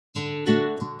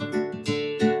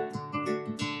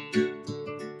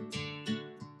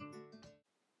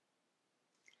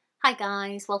Hi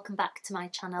guys, welcome back to my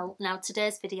channel. Now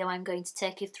today's video I'm going to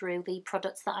take you through the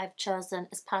products that I've chosen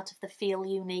as part of the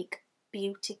Feelunique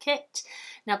Beauty Kit.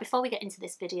 Now before we get into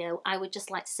this video, I would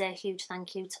just like to say a huge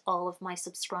thank you to all of my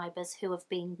subscribers who have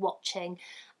been watching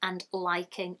and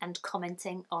liking and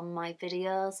commenting on my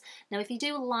videos. Now if you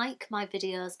do like my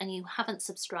videos and you haven't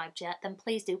subscribed yet, then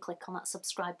please do click on that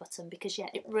subscribe button because yeah,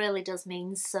 it really does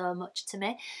mean so much to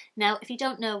me. Now if you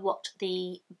don't know what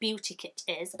the Beauty Kit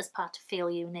is as part of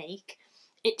Feelunique,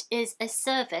 it is a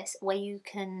service where you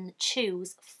can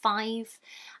choose 5,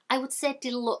 I would say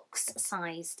deluxe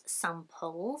sized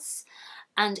samples,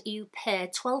 and you pay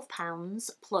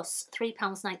 £12 plus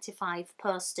 £3.95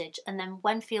 postage, and then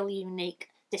when Feelunique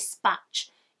dispatch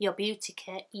your beauty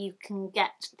kit you can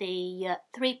get the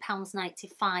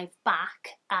 £3.95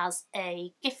 back as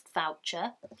a gift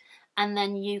voucher, and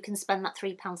then you can spend that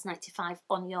 £3.95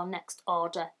 on your next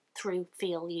order through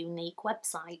Feelunique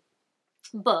website.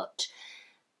 But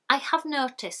I have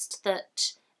noticed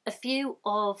that a few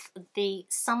of the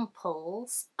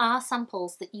samples are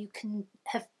samples that you can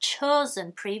have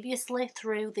chosen previously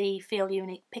through the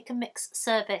Feelunique Pick and Mix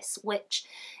service, which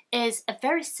is a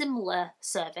very similar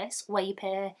service where you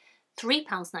pay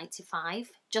 £3.95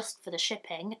 just for the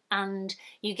shipping and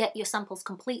you get your samples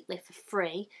completely for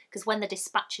free, because when they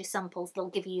dispatch your samples they'll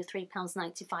give you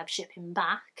 £3.95 shipping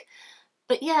back.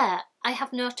 But yeah, I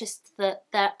have noticed that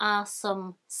there are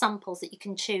some samples that you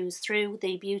can choose through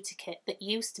the beauty kit that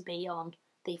used to be on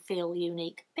the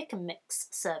Feelunique Pick and Mix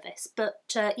service.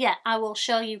 But yeah, I will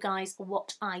show you guys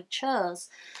what I chose.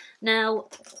 Now,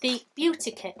 the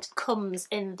beauty kit comes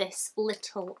in this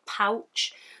little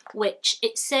pouch, which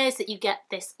it says that you get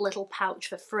this little pouch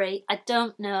for free. I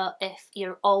don't know if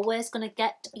you're always going to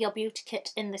get your beauty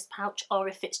kit in this pouch or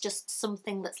if it's just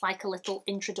something that's like a little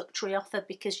introductory offer,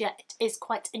 because yeah, it is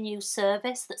quite a new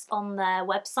service that's on their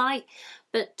website.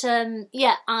 But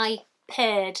yeah, I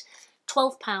paid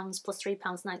 £12 plus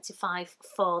 £3.95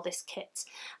 for this kit,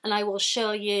 and I will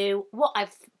show you what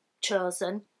I've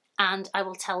chosen and I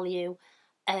will tell you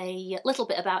a little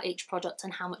bit about each product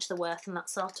and how much they're worth and that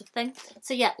sort of thing.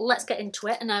 So yeah, let's get into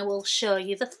it and I will show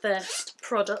you the first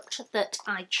product that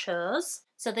I chose.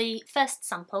 So the first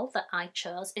sample that I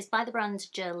chose is by the brand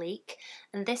Juralique,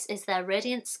 and this is their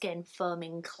Radiant Skin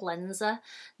Foaming Cleanser.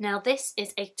 Now this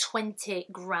is a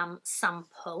 20-gram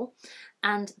sample,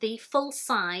 and the full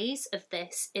size of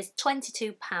this is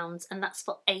 £22, and that's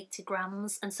for 80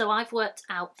 grams. And so I've worked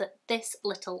out that this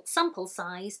little sample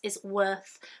size is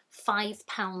worth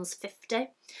 £5.50.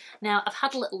 Now I've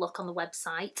had a little look on the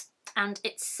website and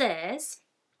it says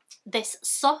this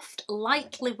soft,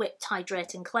 lightly whipped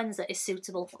hydrating cleanser is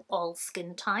suitable for all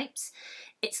skin types.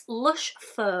 Its lush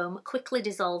foam quickly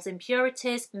dissolves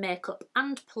impurities, makeup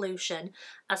and pollution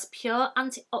as pure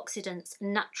antioxidants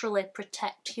naturally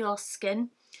protect your skin.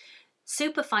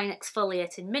 Superfine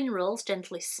exfoliating minerals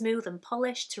gently smooth and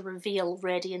polish to reveal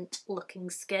radiant looking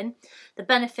skin. The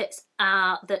benefits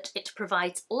are that it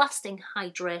provides lasting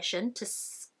hydration to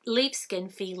leave skin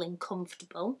feeling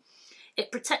comfortable. It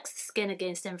protects the skin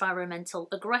against environmental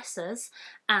aggressors,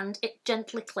 and it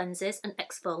gently cleanses and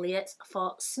exfoliates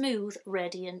for smooth,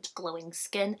 radiant, glowing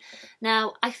skin.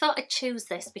 Now, I thought I'd choose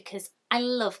this because I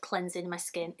love cleansing my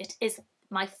skin. It is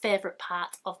my favourite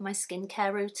part of my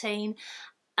skincare routine.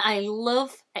 I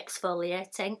love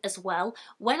exfoliating as well.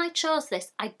 When I chose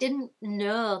this, I didn't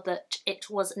know that it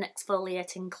was an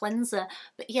exfoliating cleanser,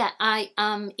 but yeah, I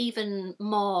am even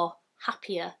more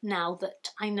happier now that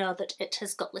I know that it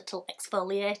has got little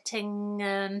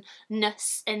exfoliating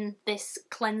ness in this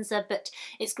cleanser. But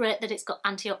it's great that it's got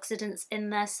antioxidants in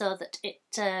there so that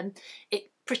it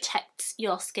protects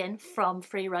your skin from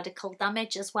free radical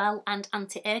damage as well, and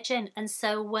anti-aging. And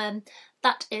so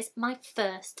that is my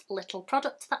first little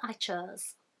product that I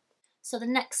chose. So the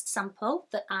next sample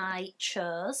that I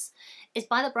chose is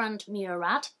by the brand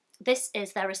Murad. This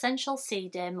is their Essential C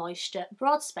Day Moisture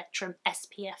Broad Spectrum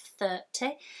SPF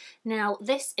 30. Now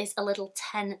this is a little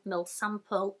 10ml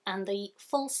sample and the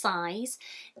full size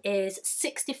is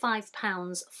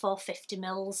 £65 for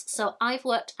 50ml. So I've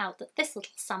worked out that this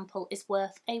little sample is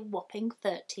worth a whopping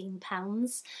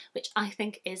 £13, which I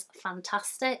think is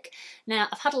fantastic. Now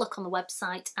I've had a look on the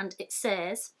website and it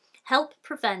says, help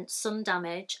prevent sun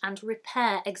damage and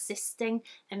repair existing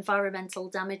environmental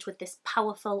damage with this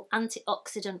powerful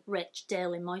antioxidant-rich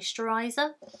daily moisturiser.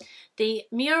 The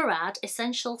Murad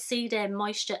Essential C Day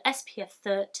Moisture SPF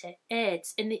 30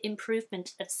 aids in the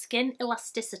improvement of skin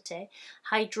elasticity,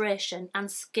 hydration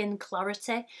and skin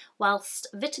clarity, whilst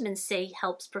vitamin C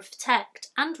helps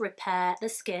protect and repair the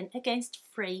skin against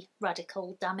free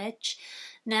radical damage.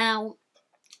 Now,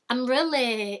 I'm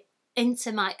really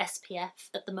into my SPF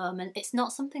at the moment. It's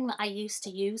not something that I used to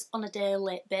use on a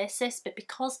daily basis, but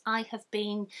because I have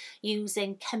been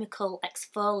using chemical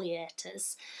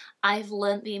exfoliators, I've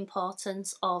learnt the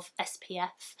importance of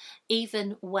SPF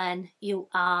even when you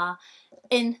are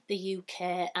in the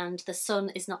UK and the sun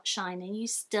is not shining. You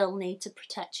still need to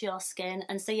protect your skin,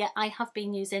 and so yeah, I have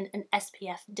been using an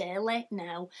SPF daily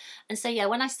now. And so yeah,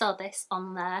 when I saw this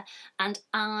on there, and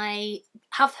I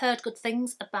have heard good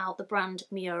things about the brand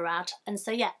Murad, and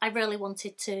so yeah, I really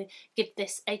wanted to give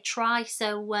this a try.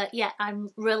 So yeah, I'm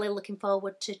really looking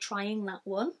forward to trying that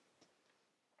one.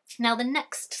 Now the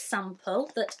next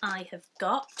sample that I have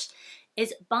got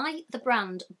is by the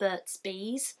brand Burts,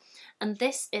 and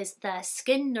this is their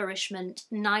Skin Nourishment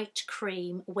Night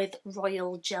Cream with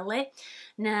Royal Jelly.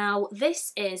 Now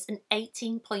this is an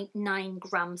 18.9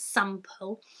 gram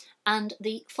sample, and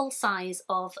the full size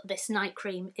of this night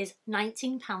cream is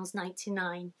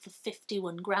 £19.99 for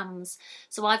 51 grams.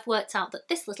 So I've worked out that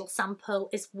this little sample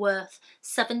is worth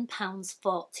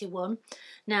 £7.41.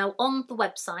 Now on the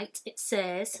website it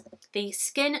says the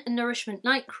Skin Nourishment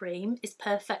Night Cream is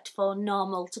perfect for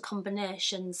normal to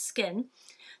combination skin.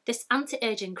 This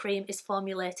anti-aging cream is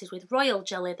formulated with royal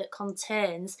jelly that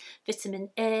contains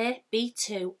vitamin A,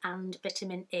 B2 and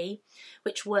vitamin E,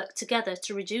 which work together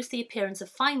to reduce the appearance of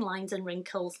fine lines and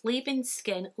wrinkles, leaving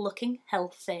skin looking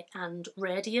healthy and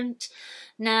radiant.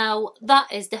 Now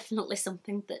that is definitely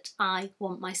something that I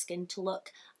want my skin to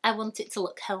look. I want it to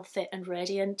look healthy and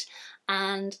radiant,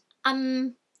 and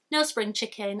I'm no spring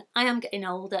chicken. I am getting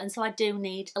older, and so I do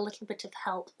need a little bit of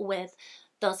help with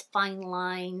those fine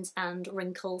lines and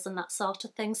wrinkles and that sort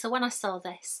of thing. So when I saw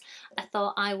this, I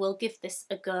thought I will give this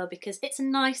a go because it's a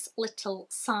nice little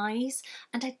size,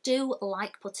 and I do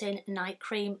like putting night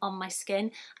cream on my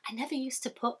skin. I never used to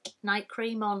put night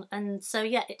cream on, and so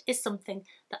yeah, it is something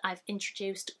that I've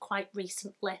introduced quite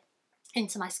recently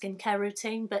into my skincare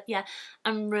routine. But yeah,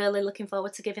 I'm really looking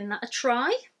forward to giving that a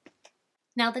try.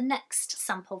 Now the next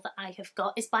sample that I have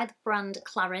got is by the brand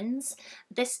Clarins.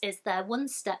 This is their One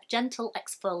Step Gentle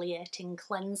Exfoliating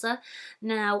Cleanser.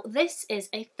 Now this is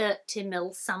a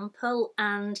 30ml sample,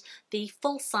 and the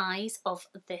full size of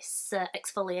this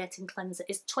exfoliating cleanser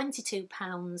is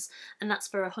 £22, and that's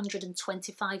for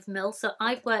 125ml. So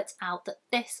I've worked out that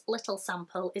this little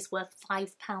sample is worth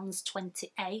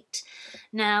 £5.28.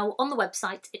 Now on the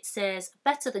website it says,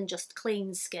 better than just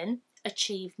clean skin,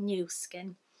 achieve new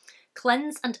skin.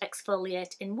 Cleanse and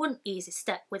exfoliate in one easy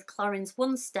step with Clarins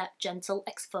One Step Gentle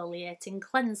Exfoliating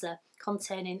Cleanser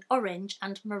containing orange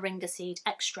and moringa seed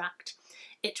extract.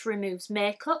 It removes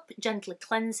makeup, gently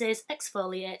cleanses,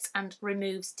 exfoliates and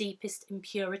removes deepest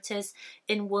impurities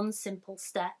in one simple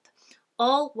step,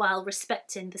 all while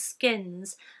respecting the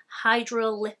skin's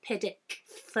hydrolipidic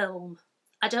film.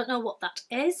 I don't know what that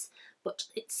is, but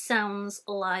it sounds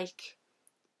like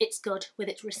it's good with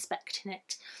it respecting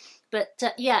it. But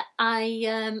yeah,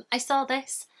 I saw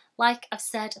this. Like I've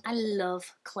said, I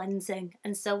love cleansing,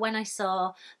 and so when I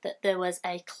saw that there was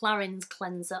a Clarins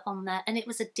cleanser on there and it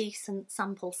was a decent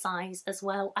sample size as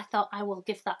well, I thought I will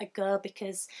give that a go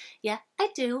because yeah, I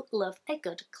do love a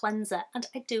good cleanser and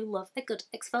I do love a good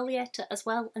exfoliator as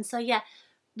well. And so yeah,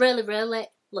 really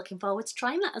looking forward to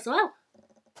trying that as well.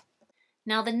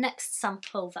 Now the next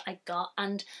sample that I got,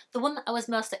 and the one that I was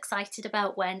most excited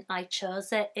about when I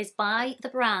chose it, is by the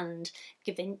brand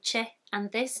Givenchy,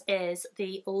 and this is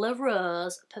the La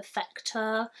Rose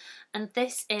Perfecto, and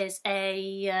this is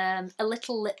a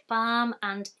little lip balm,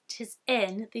 and it is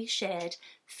in the shade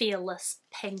Fearless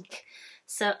Pink.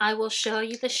 So I will show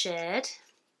you the shade.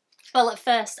 Well, at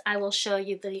first I will show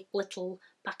you the little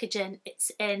packaging.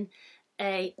 It's in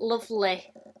a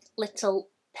lovely little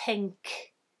pink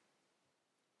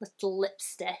little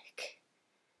lipstick,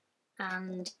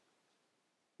 and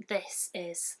this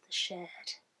is the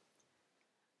shade,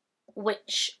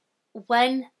 which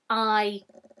when I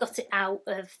got it out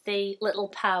of the little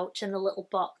pouch and the little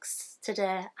box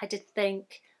today, I did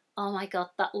think, oh my god,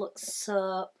 that looks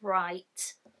so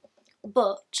bright.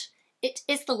 But it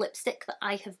is the lipstick that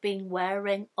I have been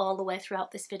wearing all the way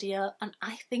throughout this video, and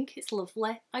I think it's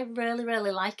lovely. I really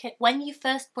like it. When you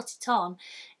first put it on,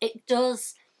 it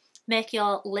does make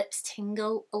your lips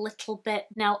tingle a little bit.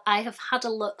 Now I have had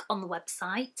a look on the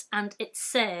website and it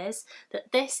says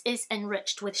that this is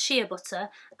enriched with shea butter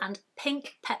and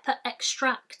pink pepper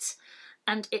extract,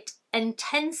 and it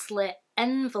intensely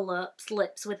envelopes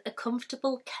lips with a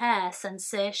comfortable care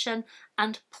sensation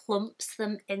and plumps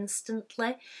them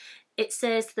instantly. It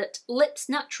says that lips'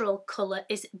 natural colour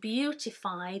is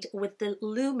beautified with the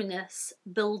luminous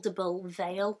buildable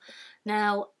veil.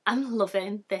 Now, I'm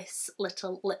loving this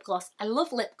little lip gloss. I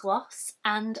love lip gloss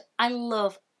and I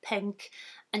love pink.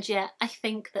 And yeah, I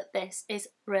think that this is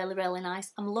really, really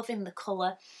nice. I'm loving the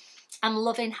colour. I'm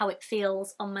loving how it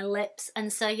feels on my lips,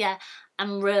 and so yeah,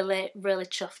 I'm really, really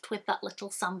chuffed with that little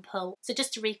sample. So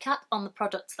just to recap on the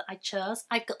products that I chose,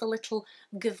 I've got the little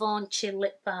Givenchy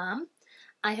lip balm,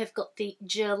 I have got the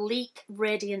Juralique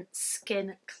Radiant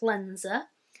Skin Cleanser,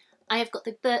 I have got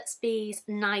the Burts Bees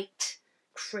Night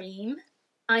Cream,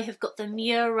 I have got the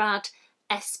Murad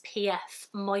SPF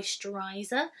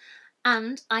Moisturiser,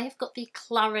 and I have got the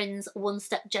Clarins One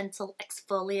Step Gentle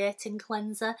Exfoliating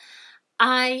Cleanser.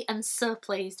 I am so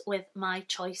pleased with my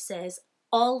choices.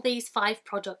 All these 5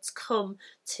 products come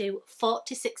to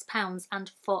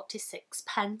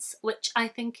 £46.46, which I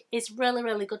think is really,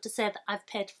 really good to say that I've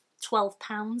paid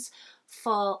 £12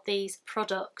 for these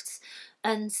products.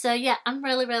 And so yeah, I'm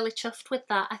really, really chuffed with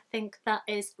that. I think that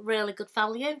is really good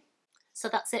value. So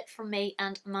that's it from me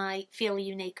and my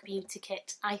Feelunique Beauty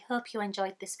Kit. I hope you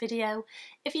enjoyed this video.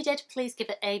 If you did, please give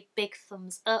it a big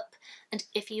thumbs up. And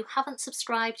if you haven't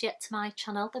subscribed yet to my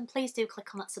channel, then please do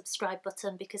click on that subscribe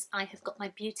button, because I have got my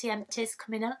beauty empties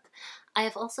coming up. I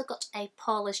have also got a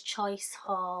Paula's Choice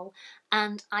haul,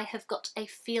 and I have got a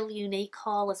Feelunique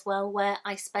haul as well, where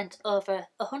I spent over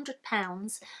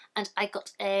 £100 and I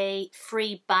got a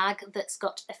free bag that's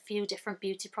got a few different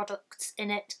beauty products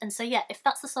in it. And so yeah, if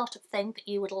that's the sort of thing that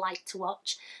you would like to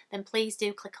watch, then please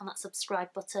do click on that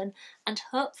subscribe button, and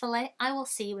hopefully I will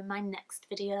see you in my next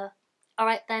video.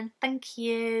 Alright then, thank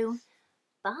you,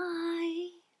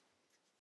 bye!